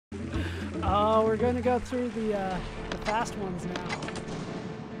Oh, we're gonna go through the fast ones now.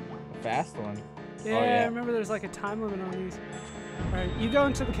 Fast one? Yeah, oh, yeah. Remember there's like a time limit on these. Alright, you go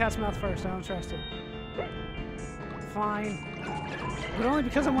into the cat's mouth first. I don't trust it. Fine. But only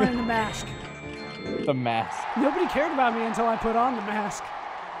because I'm wearing the mask. The mask. Nobody cared about me until I put on the mask.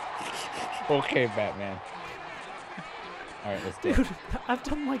 Okay, Batman. Alright, let's go. Dude, I've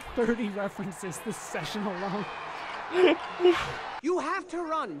done like 30 references this session alone. You have to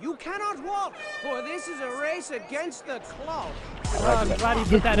run. You cannot walk, for this is a race against the clock. I'm glad you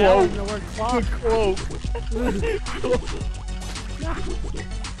put that L in the word clock.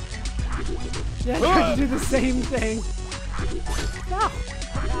 Yeah, I tried to do the same thing. No.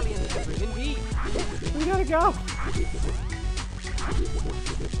 Valiant effort indeed. We gotta go.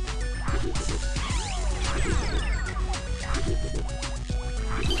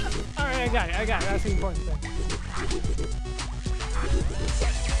 Alright, I got it. That's the important thing.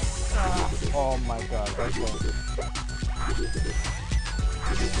 Oh my god, that's close.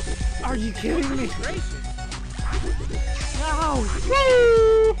 Are you kidding me? No!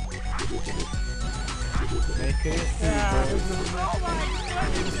 Woo! Make it. Yeah,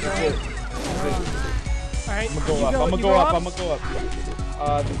 alright, I'm gonna go up. I'm gonna go up.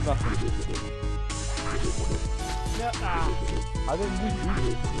 There's nothing. Yeah, How did we do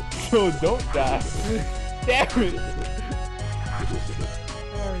this? No, don't die. Damn it.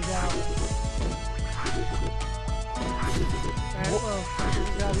 There we go. Alright, well,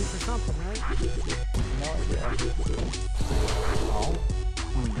 we gotta be for something, right? No idea. Oh.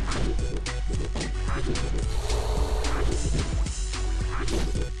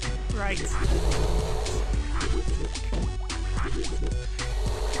 Right.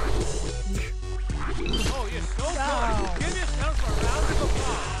 Oh, you're so good. Give yourself a round of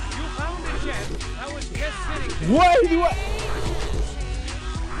applause. You found a gem that was just sitting there. What?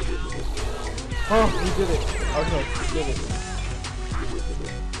 Oh, we did it. Okay, we did it.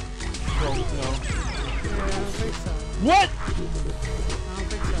 Oh, no. Yeah, I don't think so. What? I don't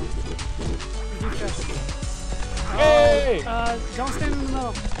think so. Keep checking. Hey! Don't stand in the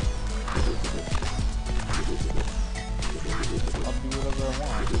middle. I'll do whatever I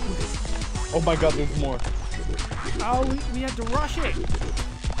want. Oh my god, there's more. Oh, we had to rush it.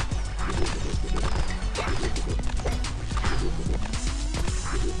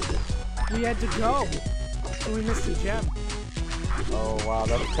 We had to go. And we missed a gem. Oh wow,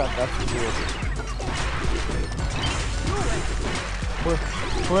 that's cool.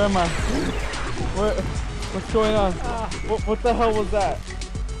 Where am I? What's going on? What the hell was that?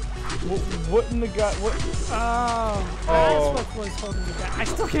 What in the god? What? Oh, that's what was holding me back. I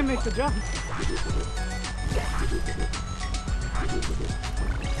still can't make the jump.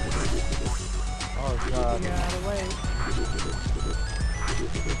 Oh god. Get out of the way.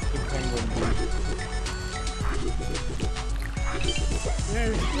 It's the penguin dude.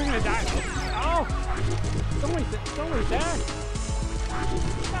 You're gonna die. Oh! Don't wait there.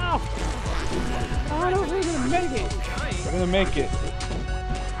 No! I don't think we're gonna make it. We're gonna make it.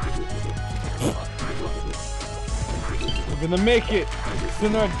 We're gonna make it. It's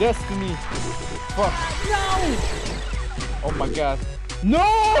in our destiny. Fuck. No! Oh my god. No!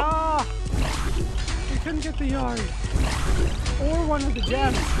 Ah! We couldn't get the yarn. Or one of the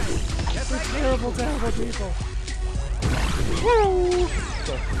gems. We're terrible, terrible people. Woo!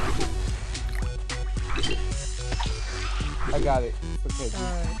 I got it. It's okay.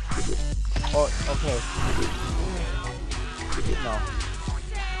 Alright. Oh, okay. No.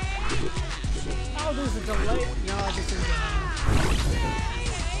 Oh, there's a delay. No, I just didn't get it.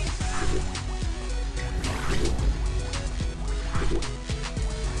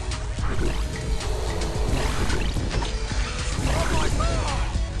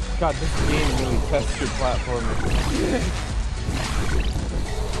 God, this game really tests your platforming.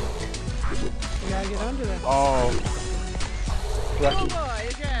 You gotta get under there. Oh. Oh boy,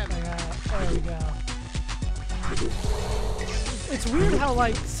 again. There we go. It's weird how,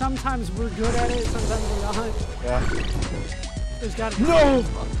 like, sometimes we're good at it, sometimes we're not. Yeah. There's gotta be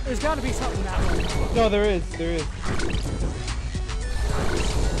There's gotta be something that way. No, there is. There is.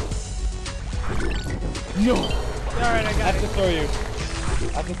 No! Alright, I I got have it. to throw you.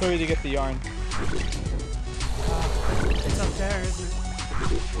 I have to throw you to get the yarn. It's up there, isn't it?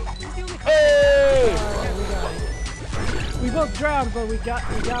 Hey! Alright, we got it. We both drowned, but we got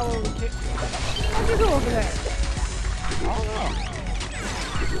what we can. How'd you go over there? I don't know.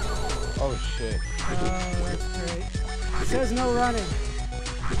 Oh shit. Oh, that's great. It says no running.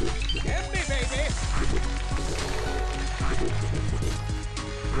 Get me, baby.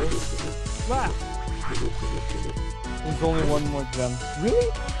 Wow. There's only one more gem. Really?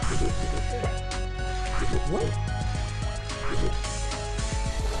 What?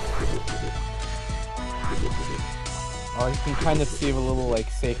 Oh, you can kind of save a little like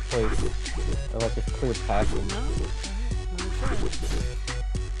safe place, or like a clear passage.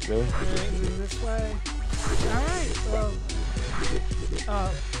 Really? This way. Alright, well.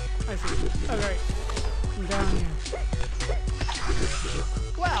 I see. Alright. I'm down here.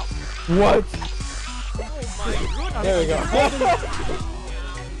 Well. What? Oh my goodness. There we go.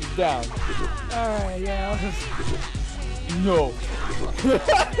 He's down. Alright, yeah, I'll just... No.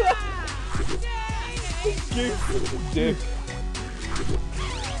 You're such a dick.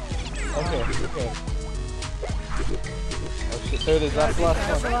 Okay, okay. Oh shit, there it is. That's the last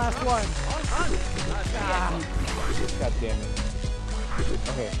That's the one. last one. God damn it.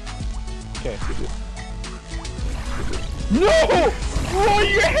 Okay. Okay. No! Oh,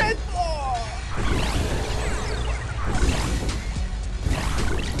 your head! Oh!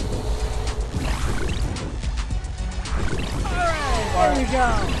 There we go.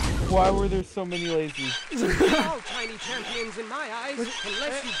 Why were there so many lazies? All tiny champions in my eyes,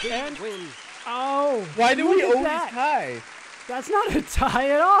 unless you didn't win. Oh. Why do look we at always that. tie? That's not a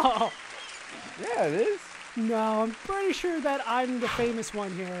tie at all. Yeah, it is. No, I'm pretty sure that I'm the famous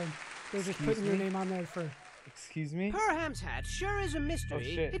one here. And they're just putting your name on there for... Excuse me? Perham's hat sure is a mystery.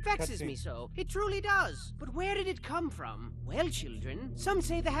 Oh, shit. It vexes Cutscene. me so. It truly does. But where did it come from? Well, children, some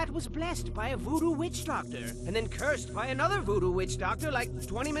say the hat was blessed by a voodoo witch doctor, and then cursed by another voodoo witch doctor like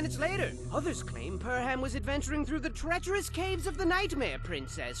 20 minutes later. Others claim Perham was adventuring through the treacherous caves of the Nightmare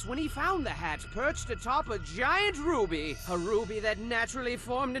Princess when he found the hat perched atop a giant ruby. A ruby that naturally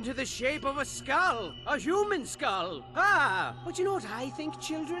formed into the shape of a skull. A human skull. Ah! But you know what I think,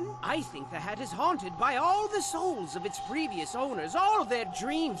 children? I think the hat is haunted by all the souls of its previous owners, all of their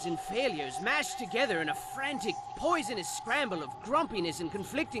dreams and failures mashed together in a frantic, poisonous scramble of grumpiness and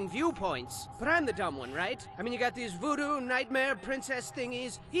conflicting viewpoints. But I'm the dumb one, right? I mean, you got these voodoo nightmare princess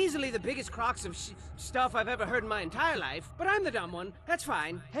thingies, easily the biggest crocs of stuff I've ever heard in my entire life. But I'm the dumb one. That's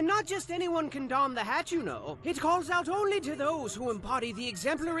fine. And not just anyone can don the hat, you know. It calls out only to those who embody the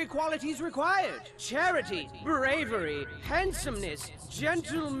exemplary qualities required. Charity, bravery, handsomeness,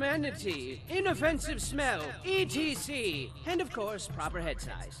 gentlemanity, inoffensive smell, etc. And of course, proper head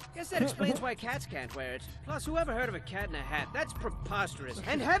size. Guess that explains why cats can't wear it. Plus, whoever heard of a cat in a hat? That's preposterous.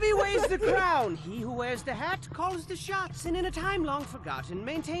 And heavy weighs the crown. He who wears the hat calls the shots, and in a time long forgotten,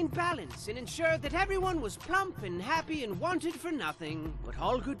 maintained balance and ensured that everyone was plump and happy and wanted for nothing. But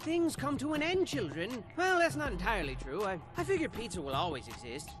all good things come to an end, children. Well, that's not entirely true. I figure pizza will always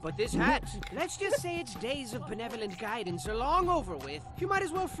exist. But this hat, let's just say its days of benevolent guidance are long over with. You might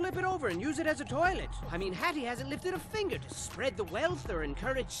as well flip it over and use it as a toilet. I mean, Hatty hasn't lifted a finger to spread the wealth or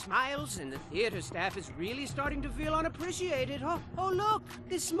encourage smiles, and the theater staff is really starting to feel unappreciated. Oh look!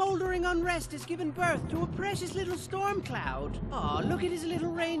 This smoldering unrest has given birth to a precious little storm cloud. Oh, look at his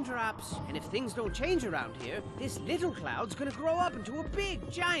little raindrops. And if things don't change around here, this little cloud's gonna grow up into a big,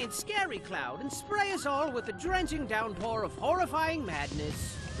 giant, scary cloud and spray us all with a drenching downpour of horrifying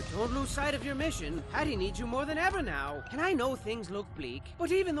madness. But don't lose sight of your mission. Hatty needs you more than ever now. And I know things look bleak,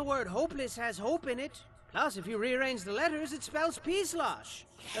 but even the word hopeless has hope in it. Plus, if you rearrange the letters, it spells peace-losh.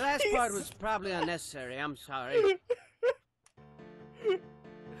 The last part was probably unnecessary. I'm sorry.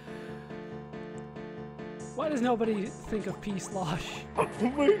 Why does nobody think of peace-losh? Oh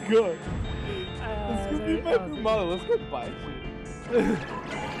my god. This could be my new model. Let's go buy shit.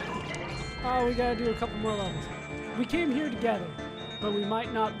 Oh, we gotta do a couple more levels. We came here together, but we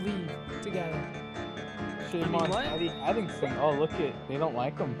might not leave together. Shame on Hatty Haddington. Oh, look it. They don't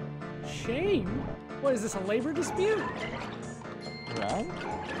like him. Shame? What is this, a labor dispute? Right?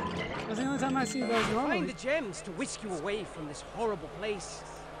 That's the only time I see those normally. Find the gems to whisk you away from this horrible place.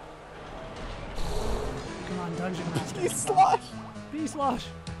 Come on, Dungeon Master. Peace-losh! Peace-losh.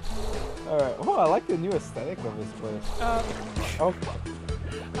 Alright. Oh, I like the new aesthetic of this place. Oh, fuck.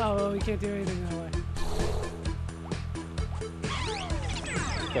 Oh, well, we can't do anything that way.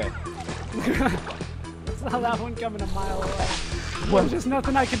 Okay. Saw that one coming a mile away. What? There's just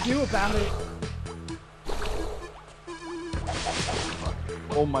nothing I could do about it.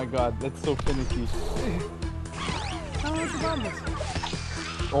 Oh my god, that's so finicky. How much about this?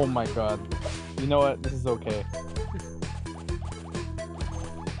 Oh my god. You know what? This is okay.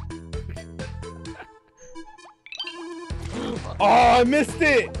 Oh, I missed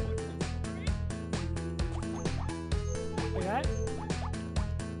it! Like that?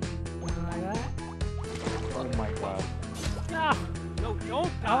 Like that? Oh my god. Ah! No,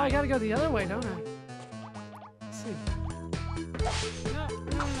 don't. Oh, I gotta go the other way, don't I? Let's see. No.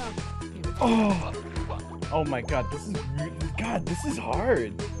 Oh! Oh my god, this is this is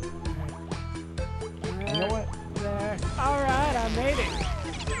hard. You know what? There. All right, I made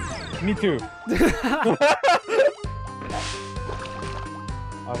it. Me too.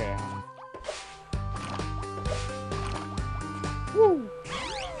 Okay. Woo.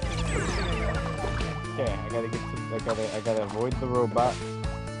 Okay, I gotta get to. I gotta avoid the robot.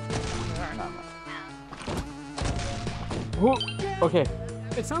 Whoa. Okay.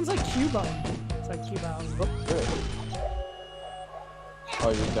 It sounds like Cubo. It's like Cubo. Oh, good.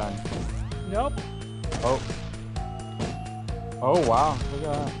 Oh, you're done. Nope. Oh. Oh wow. Look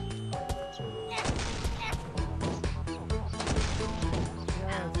at that.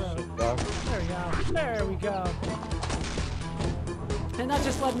 There we go. And that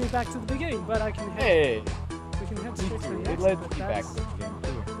just led me back to the beginning, but I can head, Hey. we can head straight to the It exit, led but me back to the game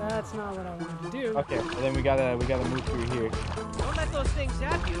too. that's not what I wanted to do. Okay, and then we gotta move through here. Don't let those things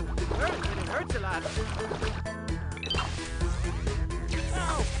zap you. It burns and it hurts a lot.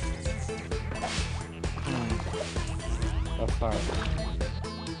 That's fine.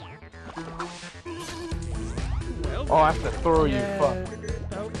 Well, Oh, I have to throw you. Fuck.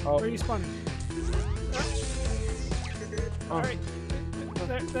 Oh, where are you spawning? Oh. Alright.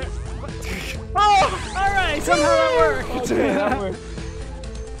 There. What? Oh! Alright, somehow that worked. Okay, that worked.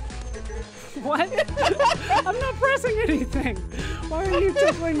 What? I'm not pressing anything. Why are you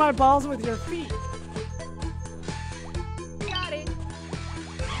tickling my balls with your feet? got it.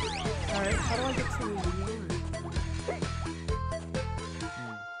 Alright, how do I get to the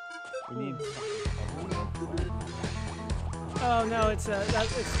We need. Oh no, it's a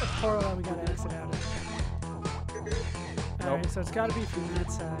portal that we gotta exit out of. Alright, so it's gotta be from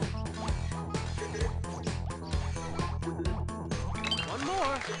that side. One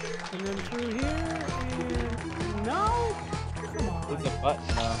more. And then through here, and... No! Come on. There's a button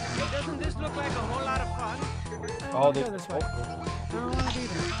now. Doesn't this look like a whole lot of fun? I Oh, want to go there's. this way. I don't want to be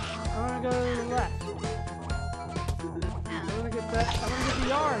there. I want to go to the left. I want to get that. I want to get the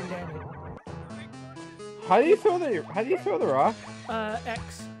yarn, damn it. How do you throw the rock?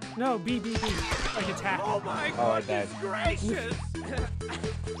 X. No, B. Like attack. Oh my Oh, I died. gracious!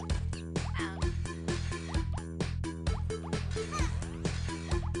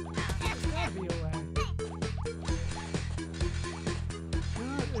 There's gotta be a way.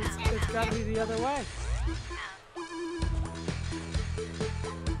 No, it's gotta be the other way.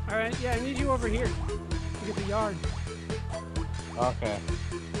 Alright, yeah, I need you over here to get the yarn. Okay.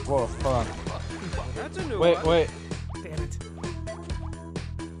 Whoa, hold on. That's a new Wait. Damn it.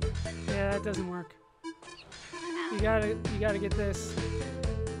 Yeah, that doesn't work. You gotta get this.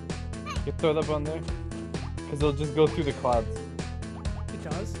 You throw that on there? Because it'll just go through the clouds. It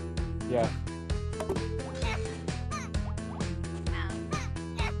does? Yeah.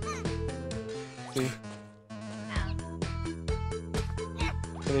 See?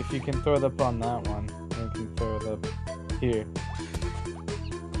 But if you can throw it up on that one, then you can throw it up here.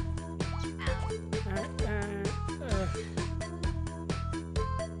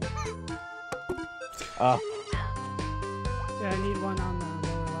 Yeah, I need one on the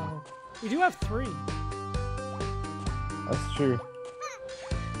lower level. We do have 3. That's true.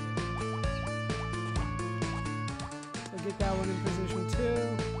 So get that one in position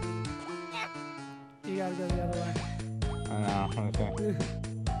 2. You gotta go the other way. I know. Okay.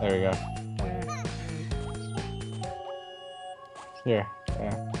 There we go. There. Here.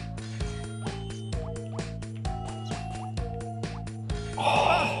 Yeah.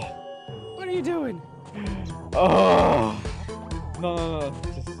 What are you doing? Oh! No.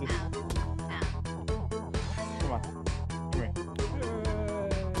 Just. Come on. Come here.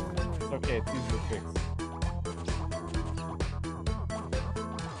 It's okay. It's easy to fix.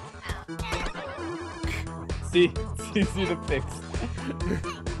 See? It's easy to fix.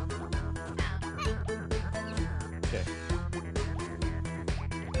 Okay.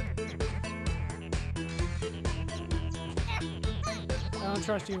 I don't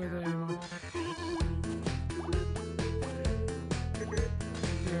trust you with it anymore.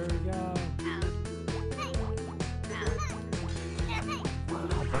 There we go.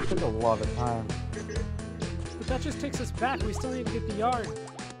 That took a lot of time. But that just takes us back. We still need to get the yarn,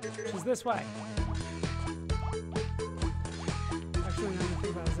 which is this way. Actually, now that I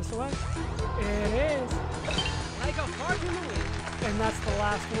think about it, is this the way? It is. Like a fart in the wind. And that's the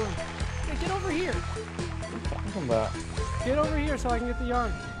last one. Hey, get over here. Come back. Get over here so I can get the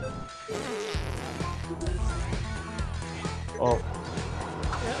yarn. Oh.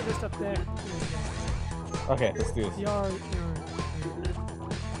 Yeah, just up there. Okay, let's do this. Yarn.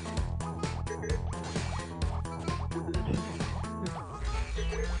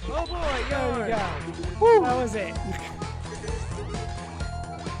 Oh boy, There we yours. go. Woo. That was it.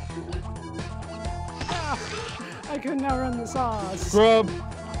 Ah, I couldn't outrun the saws. Scrub.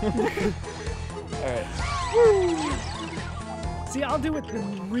 Alright. See, I'll do it the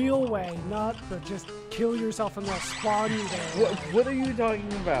real way, not the just kill yourself and they'll spawn you there. What are you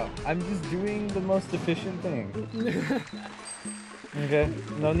talking about? I'm just doing the most efficient thing. Okay?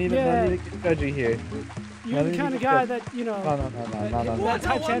 No need to get judgy here. You're the kind of guy that, you know, No. that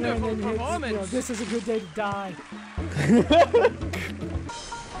types entering and hits, you know, this is a good day to die.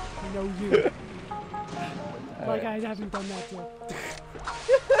 No, you. Like I haven't done that yet.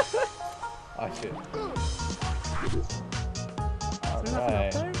 Oh shit. Is there nothing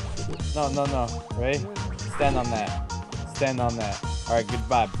up there? No. Right? Stand on that. Stand on that. Alright,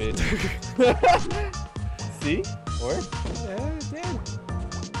 goodbye, bitch. See? Work? Yeah, it did.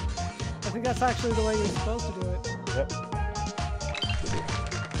 I think that's actually the way you're supposed to do it. Yep.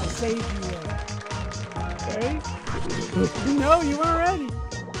 I'll save you. Ready? No, you weren't ready.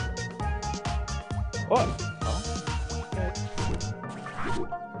 What? Okay.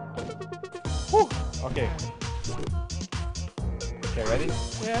 Whew. Okay. Okay, ready?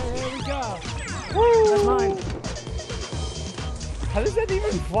 Yeah, there we go. Woo! That's mine. How does that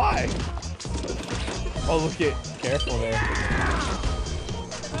even fly? Oh, look it. Careful there.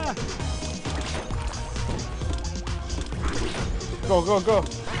 Ah. Go.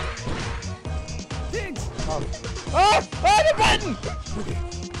 Pigs! Oh, the button!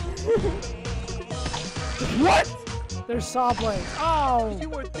 What? There's saw blades. Oh! You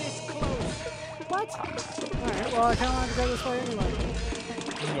were this close. What? Alright, well, I kind of have to go this way anyway.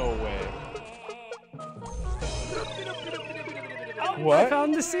 No way. Oh, What? I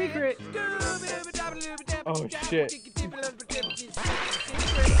found the secret. Oh, shit.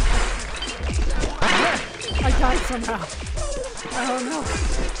 I died somehow. I don't know.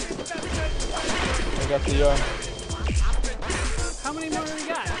 I got the, How many more do we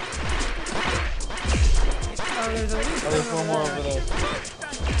got? Oh, there's at least there's one more over there.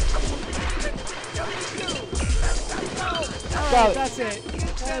 Alright, Got it. that's it.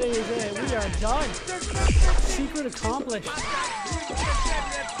 That is it. We are done. Secret accomplished.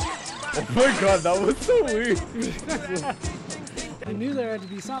 Oh my god, that was so weird. I knew there had to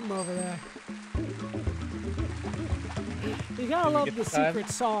be something over there. You gotta love the secret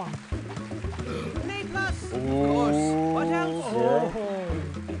song. An A+. Of course. What else? Oh,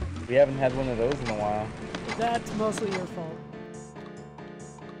 We haven't had one of those in a while. that's mostly your fault.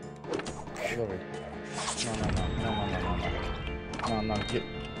 Get over here. No, get.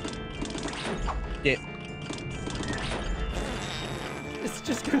 It's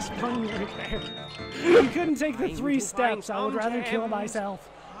just gonna spawn you right there. You couldn't take the 3 steps. I would rather kill myself.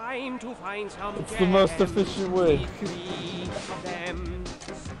 Time to find some It's the most efficient way. Them.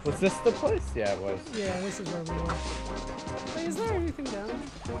 Was this the place? Yeah, it was. Yeah, this is where we were. Wait, is there anything down there?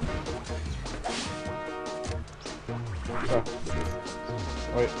 Oh.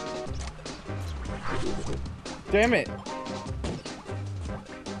 Wait. Damn it!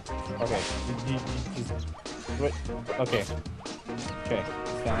 Okay, you just wait. Okay. Okay,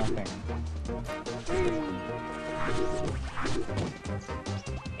 stand on thing.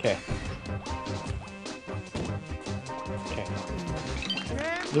 Okay.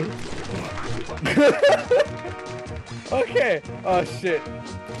 Okay. Oh shit.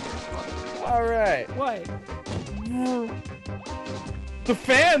 All right. What? The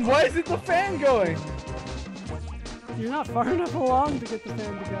fan. Why isn't the fan going? You're not far enough along to get the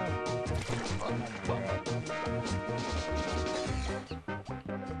fan to go.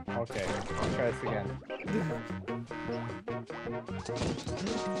 Okay. Let's try this again.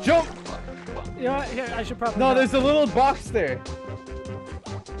 Jump! You know what? Here, I should probably. No, go. there's a little box there.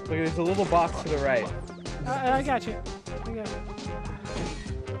 Look, there's a little box to the right. I got you. I got you.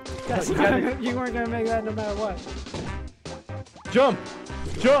 That's You not, gotta- you weren't gonna make that no matter what. Jump!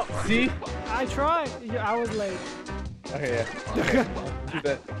 Jump! See? I tried. I was late. Okay, yeah. Okay. Do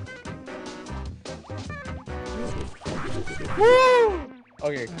that. Woo!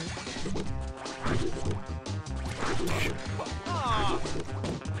 Okay.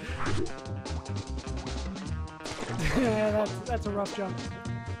 Yeah, that's a rough jump.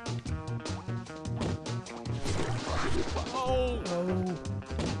 Oh.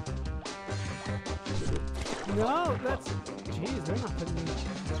 No, that's. Jeez, they're not putting me.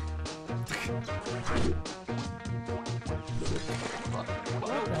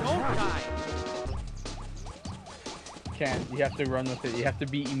 Don't die. Can't. You have to run with it. You have to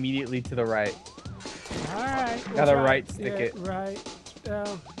be immediately to the right. All right. Gotta right stick it. Right.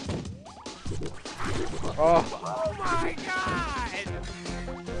 Oh. Oh my god!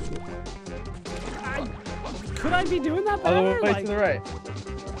 Could I be doing that All the better? way Like, to the right.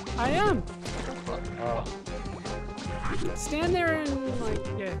 I am. Oh. Stand there and like,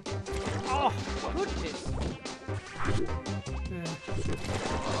 yeah. Oh, Goodness. yeah.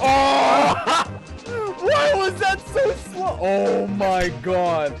 Oh! Why was that so slow? Oh my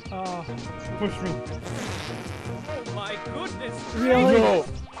god. Oh, Push me. Oh my goodness. really? No.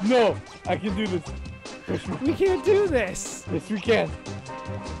 No. I can do this. Push me. We can't do this. Yes, we can.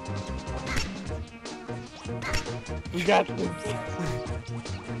 We got this.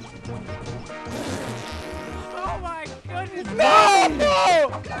 Oh my goodness. No! No!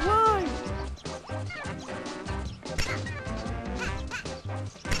 Why?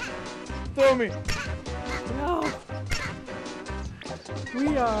 Throw me. No.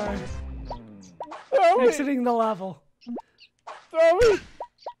 We are Throw me. exiting the level. Throw me.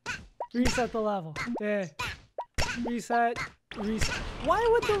 Reset the level. Yeah. Reset. Reset. Why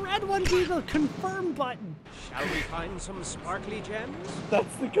would the red one be the confirm button? Shall we find some sparkly gems?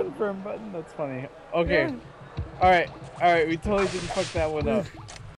 That's the confirm button. That's funny. Okay. Yeah. All right. We totally didn't fuck that one up.